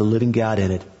encounter the living God in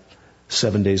it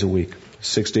 7 days a week,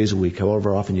 6 days a week,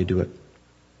 however often you do it.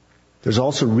 There's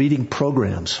also reading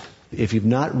programs. If you've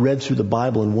not read through the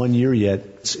Bible in 1 year yet,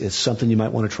 it's something you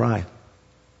might want to try.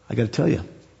 I got to tell you,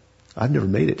 I've never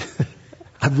made it.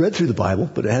 I've read through the Bible,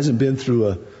 but it hasn't been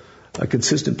through a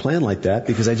consistent plan like that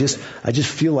because I just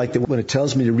feel like that when it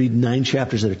tells me to read 9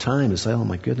 chapters at a time, it's like, oh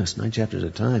my goodness, 9 chapters at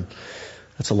a time.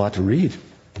 That's a lot to read.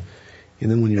 And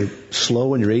then when you're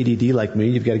slow and you're ADD like me,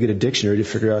 you've got to get a dictionary to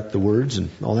figure out the words and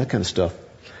all that kind of stuff.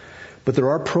 But there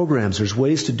are programs. There's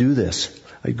ways to do this.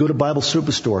 Go to Bible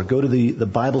Superstore. Go to the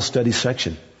Bible study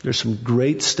section. There's some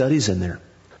great studies in there.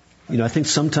 I think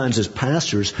sometimes as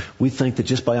pastors, we think that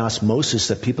just by osmosis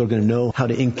that people are going to know how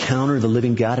to encounter the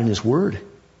living God in His Word.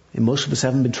 And most of us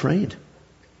haven't been trained.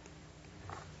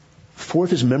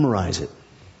 Fourth is memorize it.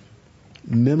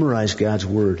 Memorize God's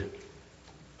Word.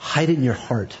 Hide it in your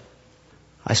heart.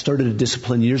 I started a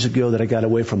discipline years ago that I got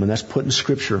away from, and that's putting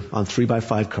Scripture on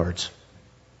 3x5 cards.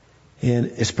 And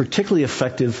it's particularly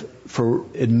effective for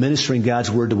administering God's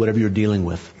Word to whatever you're dealing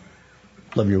with.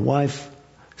 Loving your wife,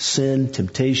 sin,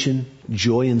 temptation,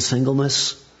 joy in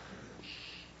singleness.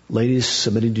 Ladies,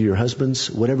 submitting to your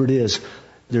husbands, whatever it is,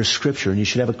 there's Scripture, and you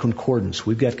should have a concordance.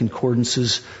 We've got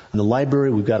concordances in the library.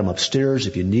 We've got them upstairs.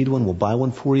 If you need one, we'll buy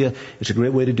one for you. It's a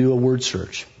great way to do a word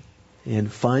search.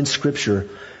 And find Scripture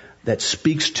that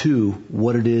speaks to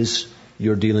what it is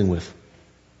you're dealing with.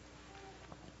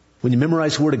 When you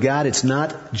memorize the Word of God, it's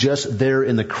not just there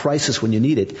in the crisis when you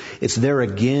need it. It's there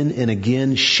again and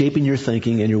again, shaping your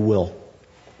thinking and your will.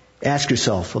 Ask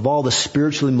yourself, of all the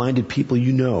spiritually minded people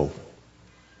you know,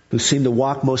 who seem to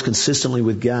walk most consistently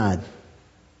with God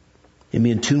and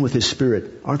be in tune with His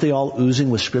Spirit, aren't they all oozing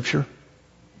with Scripture?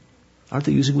 Aren't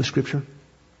they oozing with Scripture?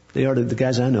 They are the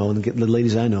guys I know and the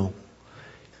ladies I know.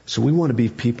 So we want to be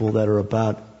people that are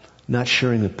about not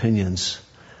sharing opinions,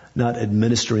 not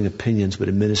administering opinions, but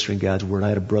administering God's Word. I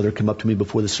had a brother come up to me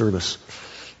before the service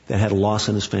that had a loss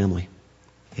in his family.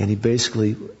 And he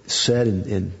basically said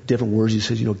in different words, he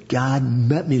says, God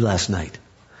met me last night.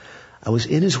 I was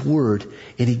in His Word,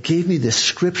 and He gave me this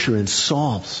scripture in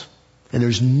Psalms. And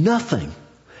there's nothing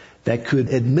that could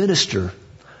administer.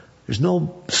 There's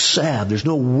no salve. There's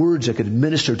no words that could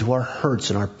administer to our hurts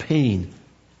and our pain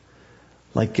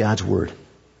like God's Word.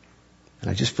 And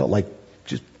I just felt like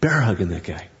just bear hugging that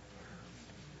guy.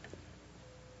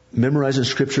 Memorizing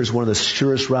Scripture is one of the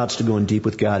surest routes to going deep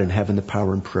with God and having the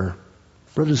power in prayer.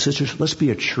 Brothers and sisters, let's be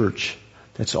a church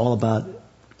that's all about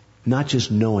not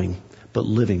just knowing, but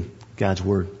living God's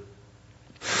Word.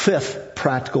 Fifth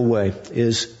practical way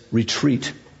is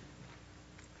retreat.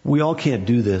 We all can't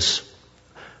do this,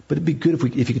 but it'd be good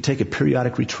if you could take a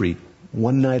periodic retreat,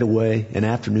 one night away, an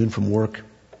afternoon from work,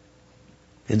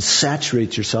 and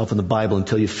saturate yourself in the Bible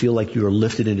until you feel like you are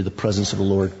lifted into the presence of the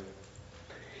Lord.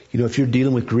 If you're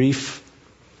dealing with grief,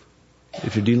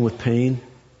 if you're dealing with pain,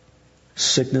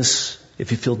 sickness,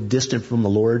 if you feel distant from the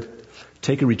Lord,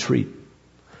 take a retreat.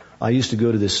 I used to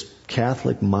go to this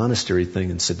Catholic monastery thing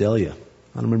in Sedalia.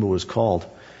 I don't remember what it was called.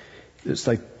 It's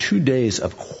like 2 days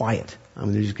of quiet.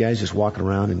 These guys just walking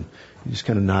around and just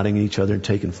kind of nodding at each other and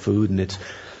taking food.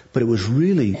 But it was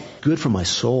really good for my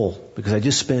soul because I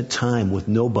just spent time with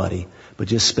nobody, but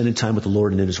just spending time with the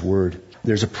Lord and in His Word.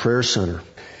 There's a prayer center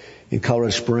in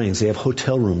Colorado Springs. They have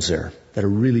hotel rooms there that are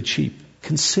really cheap.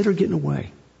 Consider getting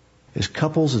away. As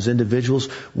couples, as individuals,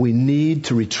 we need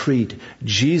to retreat.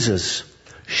 Jesus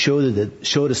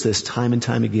showed us this time and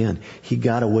time again. He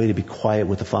got away to be quiet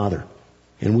with the Father.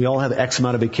 And we all have X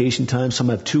amount of vacation time. Some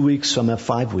have 2 weeks, some have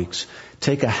 5 weeks.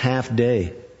 Take a half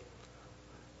day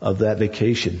of that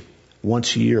vacation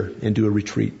once a year and do a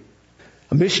retreat.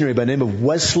 A missionary by the name of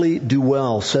Wesley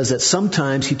Duell says that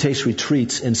sometimes he takes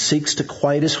retreats and seeks to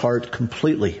quiet his heart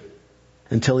completely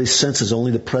until he senses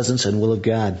only the presence and will of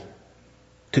God.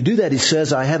 To do that, he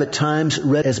says, I have at times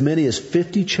read as many as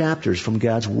 50 chapters from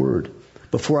God's Word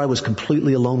before I was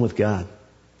completely alone with God.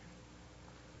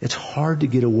 It's hard to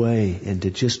get away and to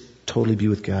just totally be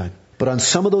with God. But on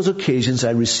some of those occasions,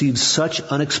 I received such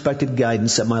unexpected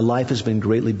guidance that my life has been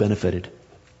greatly benefited.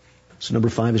 So number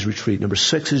 5 is retreat. Number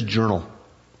 6 is journal.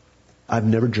 I've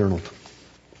never journaled.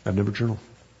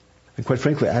 And quite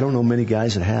frankly, I don't know many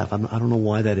guys that have. I don't know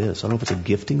why that is. I don't know if it's a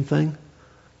gifting thing.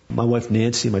 My wife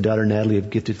Nancy and my daughter Natalie have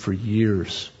gifted for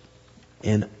years.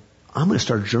 And I'm going to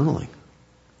start journaling.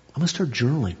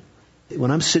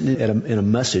 When I'm sitting in a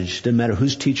message, doesn't matter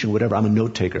who's teaching or whatever, I'm a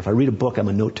note taker. If I read a book, I'm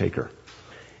a note taker.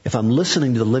 If I'm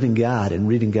listening to the living God and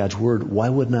reading God's Word, why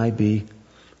wouldn't I be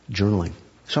journaling?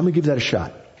 So I'm going to give that a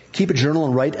shot. Keep a journal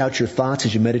and write out your thoughts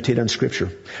as you meditate on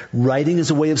Scripture. Writing is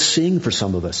a way of seeing for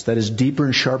some of us that is deeper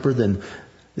and sharper than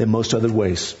most other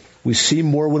ways. We see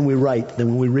more when we write than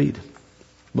when we read.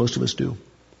 Most of us do.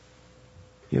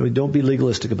 Don't be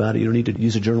legalistic about it. You don't need to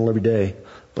use a journal every day,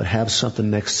 but have something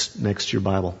next to your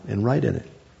Bible and write in it.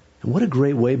 And what a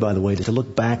great way, by the way, to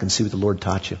look back and see what the Lord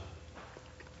taught you.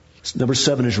 Number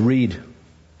 7 is read.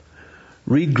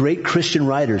 Read great Christian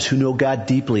writers who know God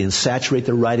deeply and saturate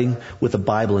their writing with the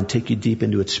Bible and take you deep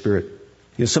into its spirit.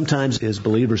 Sometimes as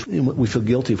believers, we feel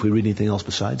guilty if we read anything else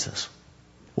besides this.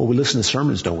 Well, we listen to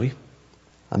sermons, don't we?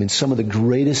 Some of the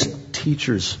greatest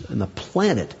teachers on the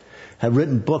planet have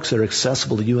written books that are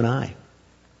accessible to you and I.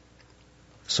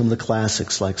 Some of the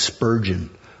classics like Spurgeon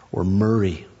or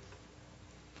Murray.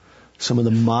 Some of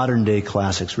the modern day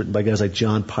classics written by guys like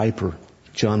John Piper,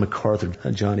 John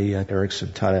MacArthur, John E.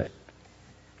 Erickson, Todd.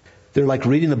 They're like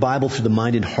reading the Bible through the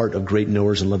mind and heart of great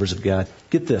knowers and lovers of God.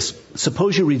 Get this.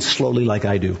 Suppose you read slowly like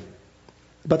I do.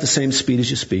 About the same speed as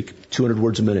you speak, 200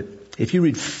 words a minute. If you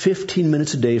read 15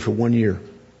 minutes a day for 1 year,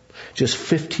 just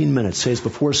 15 minutes, say it's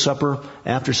before supper,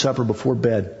 after supper, before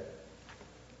bed,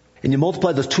 and you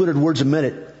multiply those 200 words a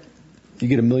minute, you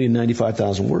get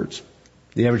 1,095,000 words.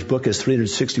 The average book has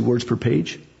 360 words per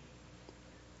page.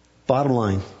 Bottom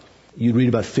line, you'd read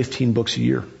about 15 books a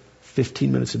year,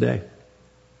 15 minutes a day.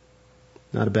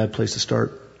 Not a bad place to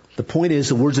start. The point is,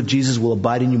 the words of Jesus will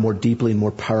abide in you more deeply and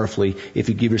more powerfully if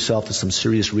you give yourself to some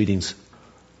serious readings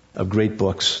of great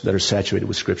books that are saturated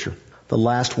with Scripture. The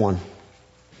last one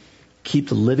Keep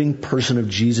the living person of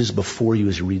Jesus before you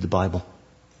as you read the Bible.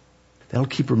 That'll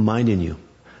keep reminding you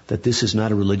that this is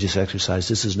not a religious exercise.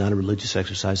 This is not a religious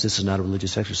exercise. This is not a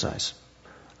religious exercise.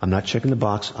 I'm not checking the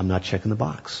box. I'm not checking the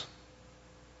box.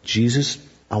 Jesus,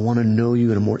 I want to know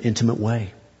you in a more intimate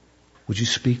way. Would you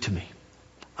speak to me?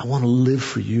 I want to live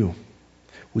for you.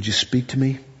 Would you speak to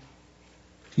me?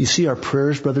 You see, our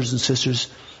prayers, brothers and sisters,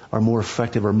 are more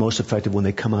effective or most effective when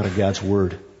they come out of God's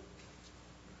Word.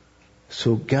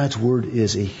 So God's Word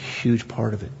is a huge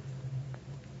part of it.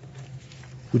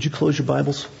 Would you close your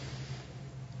Bibles?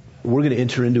 We're going to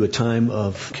enter into a time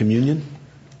of communion.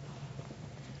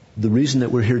 The reason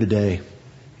that we're here today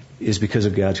is because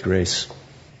of God's grace.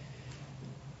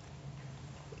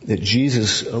 That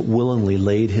Jesus willingly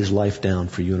laid His life down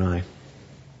for you and I.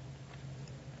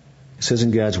 It says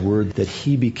in God's Word that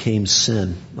He became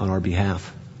sin on our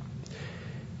behalf.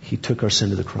 He took our sin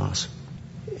to the cross.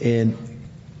 And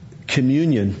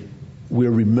communion,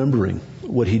 we're remembering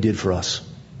what He did for us.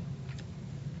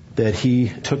 That He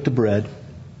took the bread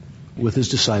with His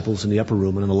disciples in the upper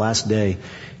room, and on the last day,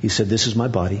 He said, "This is my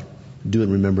body. Do it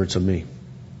in remembrance of me."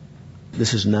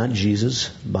 This is not Jesus'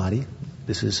 body.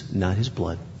 This is not His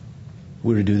blood.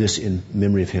 We're to do this in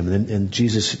memory of Him. And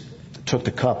Jesus took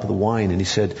the cup of the wine and He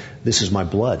said, "This is my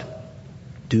blood.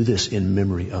 Do this in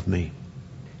memory of me."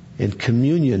 And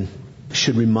communion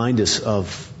should remind us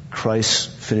of Christ's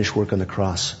finished work on the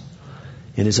cross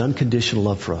and His unconditional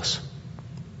love for us.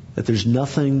 That there's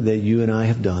nothing that you and I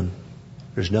have done,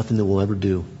 there's nothing that we'll ever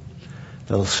do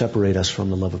that will separate us from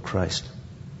the love of Christ.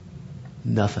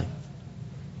 Nothing.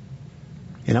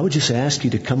 And I would just ask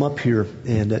you to come up here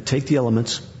and take the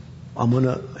elements. I'm going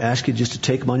to ask you just to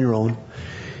take them on your own.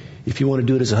 If you want to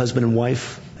do it as a husband and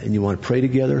wife and you want to pray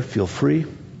together, feel free.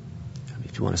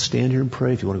 If you want to stand here and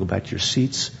pray, if you want to go back to your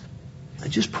seats,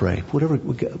 just pray. Whatever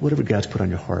God's put on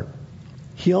your heart.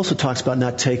 He also talks about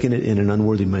not taking it in an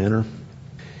unworthy manner.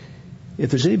 If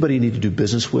there's anybody you need to do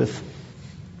business with,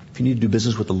 if you need to do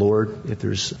business with the Lord, if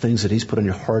there's things that He's put on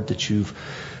your heart that you've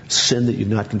sinned that you've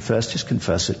not confessed, just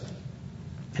confess it.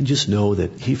 And just know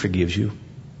that He forgives you.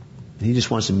 And He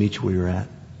just wants to meet you where you're at.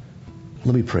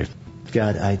 Let me pray.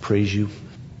 God, I praise You.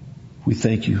 We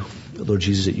thank You, Lord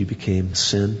Jesus, that You became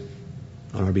sin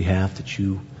on our behalf, that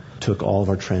You took all of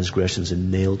our transgressions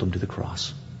and nailed them to the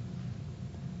cross.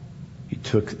 You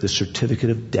took the certificate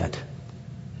of debt,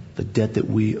 the debt that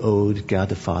we owed God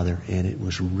the Father, and it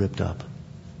was ripped up.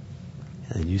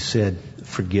 And You said,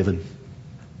 forgiven,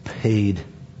 paid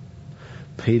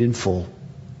in full.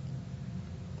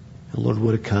 And Lord,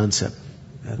 what a concept.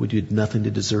 We did nothing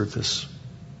to deserve this.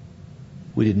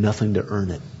 We did nothing to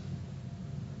earn it.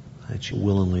 That You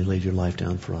willingly laid Your life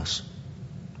down for us.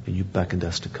 And You beckoned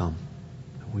us to come.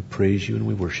 And we praise You and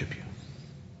we worship You.